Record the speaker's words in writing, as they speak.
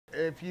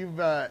if you've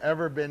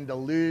ever been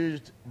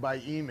deluged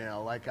by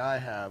email like I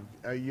have,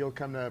 you'll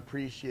come to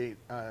appreciate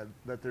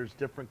that there's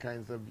different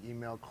kinds of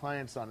email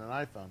clients on an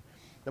iPhone.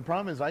 The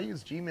problem is I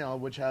use Gmail,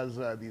 which has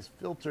these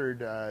filtered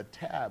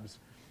tabs,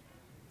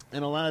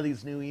 and a lot of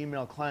these new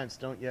email clients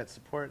don't yet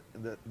support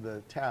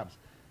the tabs.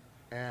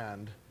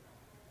 And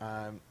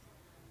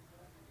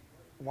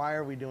why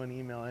are we doing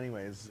email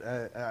anyways?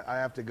 I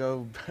have to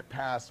go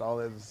past all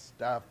this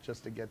stuff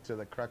just to get to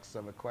the crux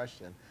of a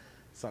question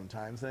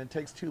sometimes, and it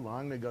takes too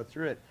long to go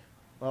through it.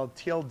 Well,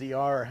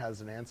 TLDR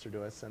has an answer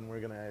to us, and we're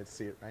going to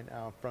see it right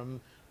now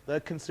from the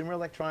Consumer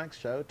Electronics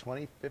Show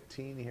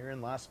 2015 here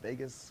in Las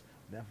Vegas,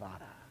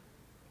 Nevada.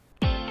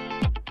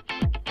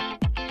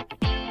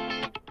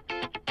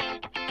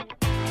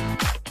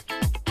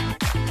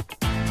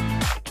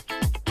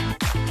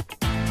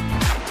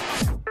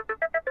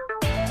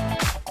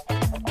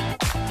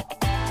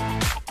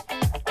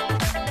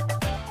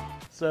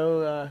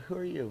 So, who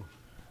are you?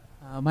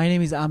 My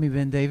name is Ami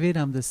Ben David.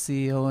 I'm the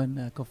CEO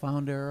and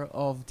co-founder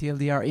of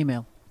TLDR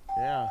Email.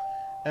 Yeah.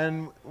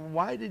 And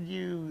why did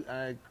you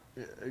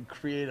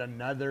create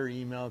another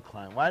email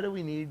client? Why do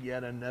we need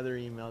yet another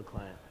email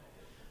client?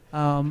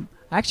 I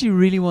actually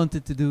really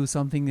wanted to do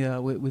something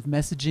with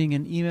messaging,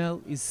 and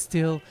email is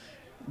still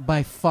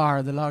by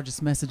far the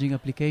largest messaging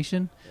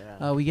application.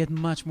 Yeah. We get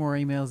much more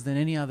emails than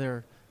any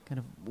other kind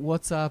of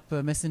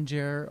WhatsApp,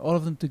 Messenger. All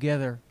of them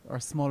together are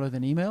smaller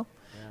than email.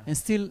 Yeah. And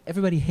still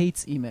everybody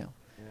hates email.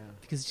 Yeah.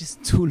 Because it's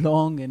just too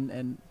long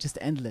and just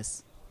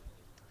endless.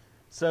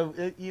 So,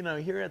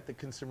 here at the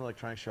Consumer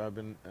Electronics Show, I've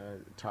been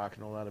talking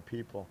to a lot of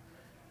people.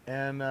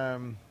 And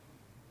a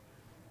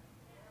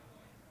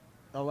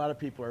lot of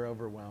people are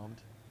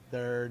overwhelmed.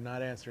 They're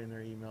not answering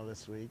their email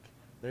this week.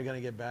 They're going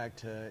to get back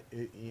to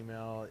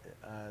email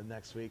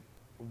next week.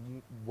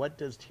 What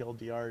does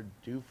TLDR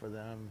do for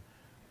them?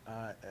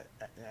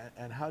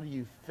 And how do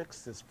you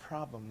fix this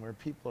problem where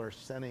people are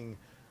sending,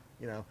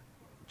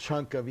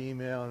 chunk of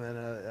email and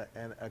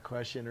then a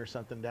question or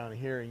something down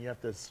here, and you have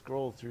to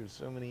scroll through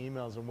so many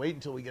emails and wait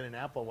until we get an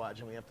Apple Watch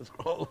and we have to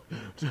scroll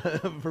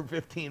for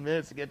 15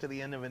 minutes to get to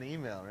the end of an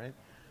email, right?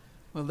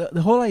 Well,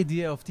 the whole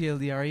idea of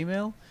TLDR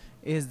email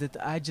is that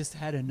I just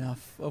had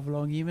enough of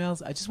long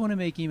emails. I just want to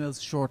make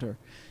emails shorter.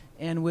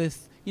 And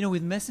with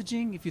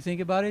messaging, if you think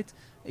about it,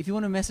 if you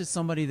want to message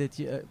somebody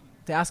to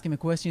ask him a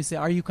question, you say,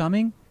 "Are you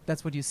coming?"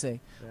 That's what you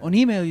say. Yeah. On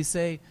email, you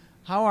say,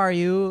 "How are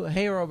you?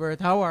 Hey, Robert,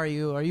 how are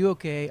you? Are you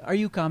okay? Are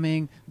you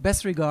coming?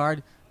 Best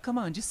regard." Come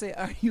on, just say,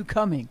 "Are you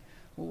coming?"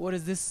 What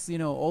is this,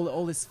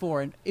 all this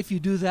for? And if you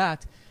do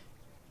that,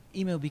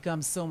 email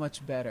becomes so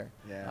much better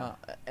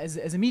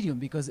as a medium,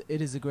 because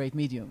it is a great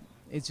medium.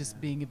 It's just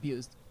being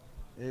abused.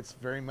 It's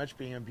very much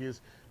being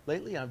abused.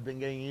 Lately, I've been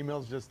getting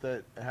emails just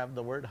that have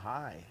the word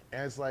 "hi."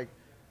 And it's like,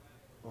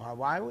 well,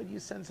 why would you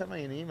send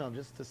somebody an email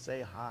just to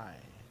say hi?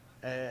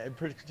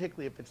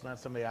 Particularly if it's not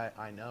somebody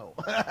I know.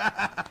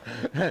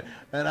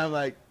 And I'm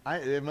like,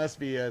 it must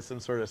be some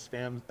sort of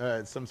spam,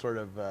 some sort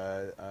of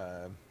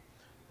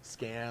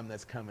scam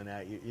that's coming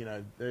at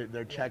you.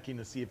 They're checking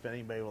to see if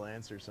anybody will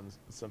answer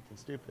something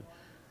stupid.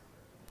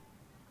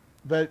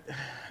 But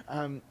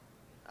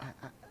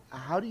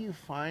how do you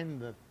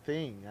find the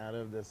thing out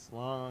of this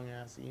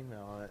long-ass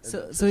email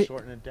to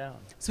shorten it down?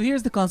 So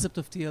here's the concept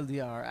of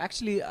TLDR.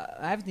 Actually,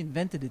 I haven't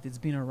invented it. It's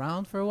been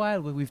around for a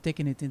while, but we've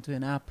taken it into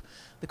an app.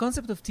 The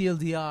concept of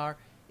TLDR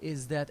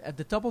is that at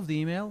the top of the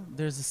email,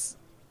 there's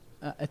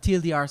a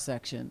TLDR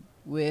section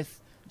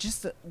with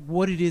just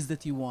what it is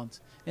that you want.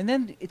 And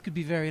then it could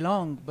be very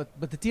long, but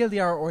the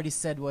TLDR already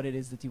said what it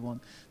is that you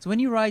want. So when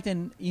you write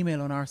an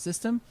email on our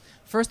system,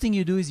 first thing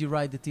you do is you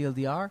write the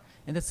TLDR,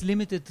 and that's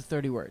limited to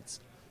 30 words.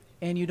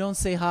 And you don't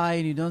say hi,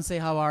 and you don't say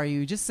how are you.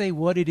 You just say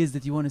what it is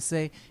that you want to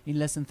say in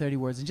less than 30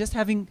 words. And just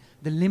having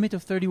the limit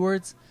of 30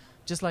 words,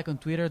 just like on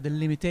Twitter, the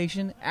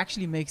limitation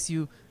actually makes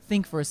you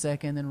think for a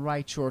second and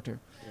write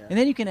shorter. Yeah. And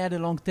then you can add a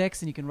long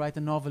text, and you can write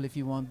a novel if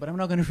you want. But I'm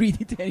not going to read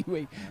it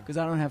anyway, because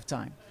I don't have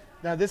time.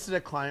 Now, this is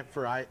a client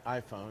for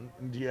iPhone.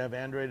 Do you have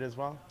Android as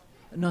well?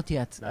 Not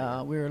yet.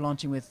 We're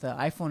launching with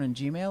iPhone and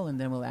Gmail, and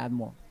then we'll add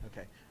more.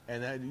 Okay.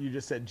 And you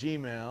just said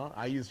Gmail.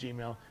 I use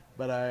Gmail.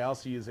 But I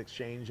also use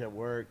Exchange at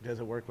work. Does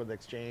it work with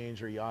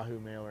Exchange or Yahoo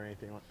Mail or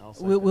anything else?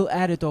 We'll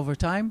add it over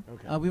time.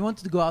 Okay. We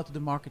wanted to go out to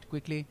the market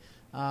quickly.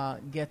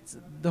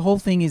 The whole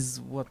thing is,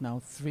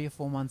 3 or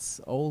 4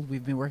 months old.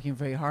 We've been working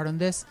very hard on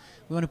this.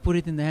 We want to put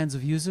it in the hands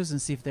of users and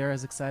see if they're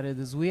as excited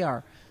as we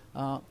are.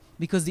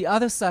 Because the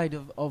other side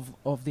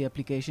of the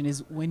application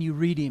is when you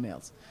read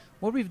emails.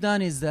 What we've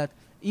done is that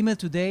email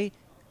today,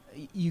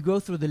 you go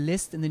through the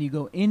list, and then you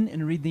go in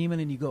and read the email,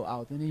 and you go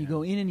out. And then you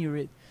go in and you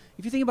read.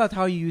 If you think about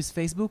how you use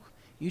Facebook,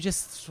 you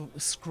just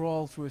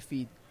scroll through a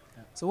feed.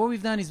 Yeah. So what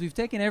we've done is we've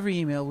taken every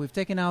email, we've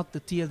taken out the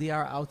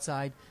TLDR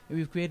outside, and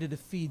we've created a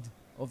feed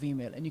of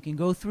email. And you can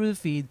go through the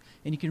feed,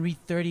 and you can read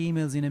 30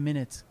 emails in a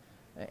minute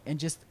and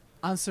just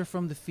answer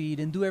from the feed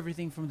and do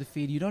everything from the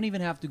feed. You don't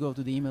even have to go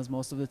to the emails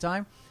most of the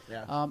time.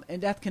 Yeah.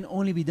 And that can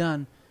only be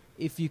done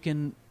if you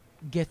can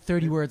get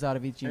 30 words out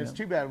of each And email. it's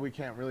too bad we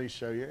can't really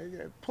show you.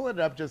 Yeah, pull it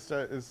up just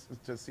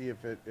to see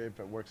if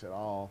it works at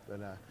all. But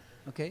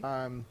Okay.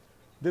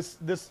 this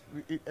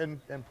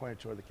and point it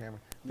toward the camera.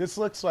 This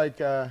looks like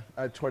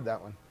toward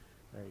that one.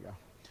 There you go.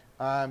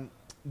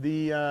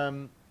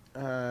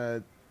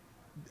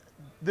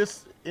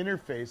 This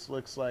interface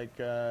looks like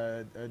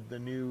the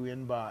new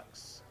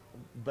Inbox,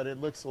 but it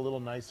looks a little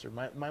nicer.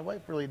 My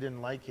wife really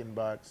didn't like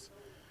Inbox,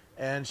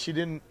 and she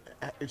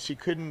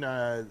couldn't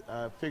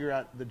figure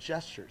out the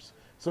gestures.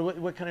 So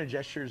what kind of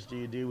gestures do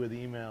you do with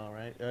email,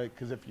 right?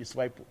 Because if you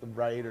swipe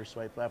right or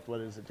swipe left, what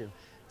does it do?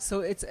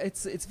 So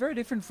it's very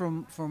different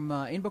from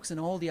Inbox and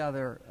all the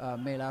other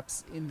mail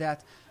apps in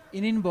that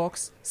in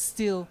Inbox,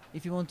 still,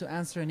 if you want to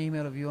answer an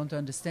email, if you want to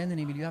understand an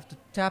email, you have to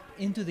tap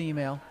into the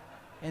email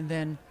and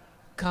then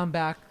come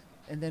back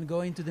and then go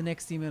into the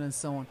next email and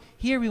so on.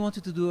 Here we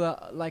wanted to do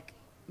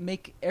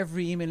make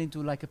every email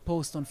into like a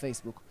post on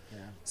Facebook. Yeah.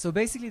 So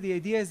basically the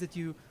idea is that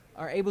you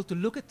are able to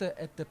look at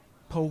the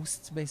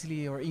post, basically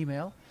your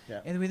email,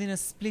 Yeah. and within a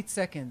split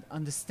second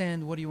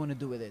understand what you want to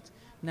do with it.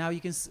 Now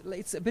you can,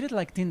 it's a bit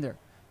like Tinder.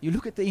 You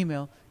look at the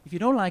email. If you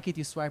don't like it,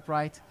 you swipe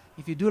right.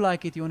 If you do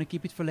like it, you want to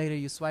keep it for later,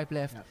 you swipe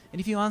left. Yeah. And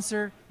if you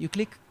answer, you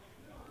click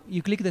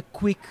the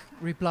quick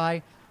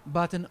reply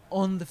button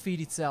on the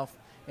feed itself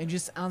and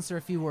just answer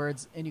a few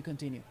words and you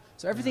continue.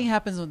 So everything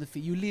happens on the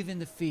feed. You live in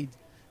the feed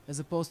as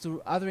opposed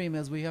to other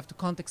emails where you have to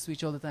context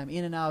switch all the time,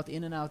 in and out,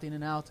 in and out, in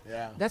and out.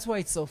 Yeah. That's why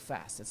it's so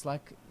fast. It's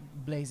like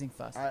blazing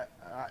fast.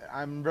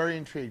 I'm very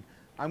intrigued.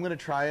 I'm going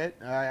to try it.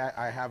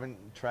 I haven't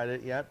tried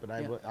it yet, but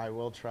I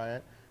will try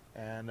it,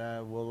 and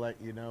we'll let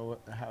you know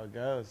how it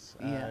goes.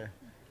 Yeah.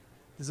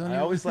 I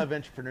always love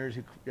entrepreneurs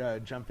who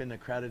jump into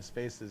crowded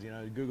spaces. You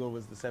know, Google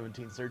was the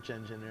 17th search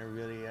engine.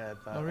 Everybody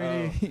thought, Oh,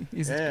 really?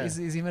 yeah.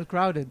 Is email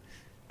crowded?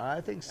 I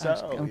think so.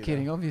 I'm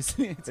kidding,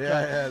 obviously. It's Yeah,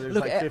 crowded. yeah. There's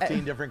Look, like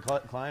 15 different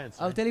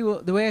clients. I'll tell you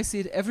what, the way I see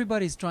it,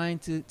 everybody's trying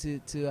to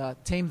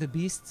tame the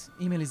beast.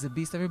 Email is the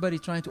beast.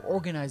 Everybody's trying to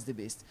organize the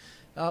beast.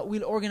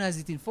 We'll organize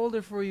it in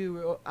folder for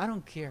you. I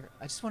don't care.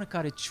 I just want to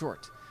cut it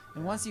short.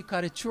 And once you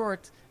cut it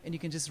short and you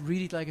can just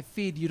read it like a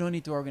feed, you don't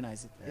need to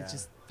organize it. Yeah. It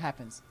just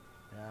happens.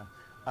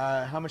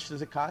 Yeah. How much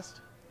does it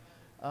cost?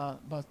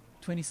 About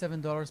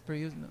 $27 per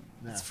user. No,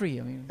 No. it's free.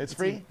 I mean, It's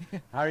free?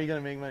 How are you going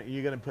to make money? Are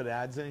you going to put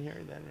ads in here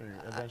then,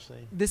 or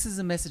eventually? This is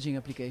a messaging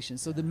application,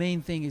 so the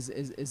main thing is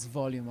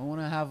volume. I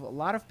want to have a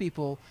lot of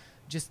people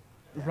just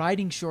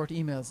writing short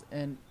emails,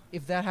 and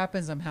if that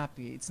happens, I'm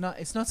happy. It's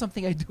not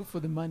something I do for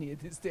the money at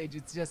this stage.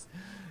 It's just,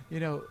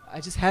 I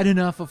just had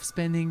enough of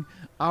spending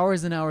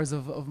hours and hours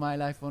of my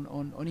life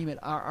on email.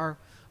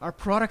 Our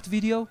product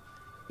video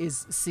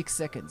is 6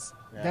 seconds.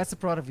 Yeah. That's a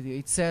product video.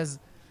 It says,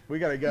 We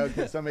got to go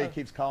because somebody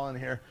keeps calling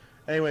here.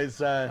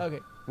 Anyways, okay,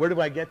 where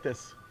do I get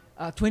this?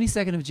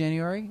 22nd of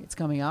January, it's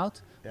coming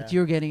out, but Yeah.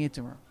 you're getting it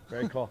tomorrow.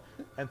 Very cool.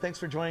 And thanks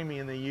for joining me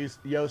in the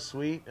Yo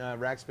suite.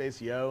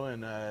 Rackspace Yo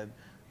and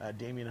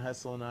Damien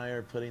Hustle and I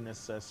are putting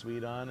this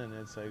suite on, and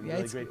it's a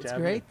really great it's job.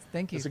 great.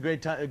 Thank you. It's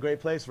a great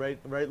place, right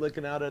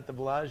looking out at the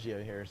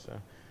Bellagio here. So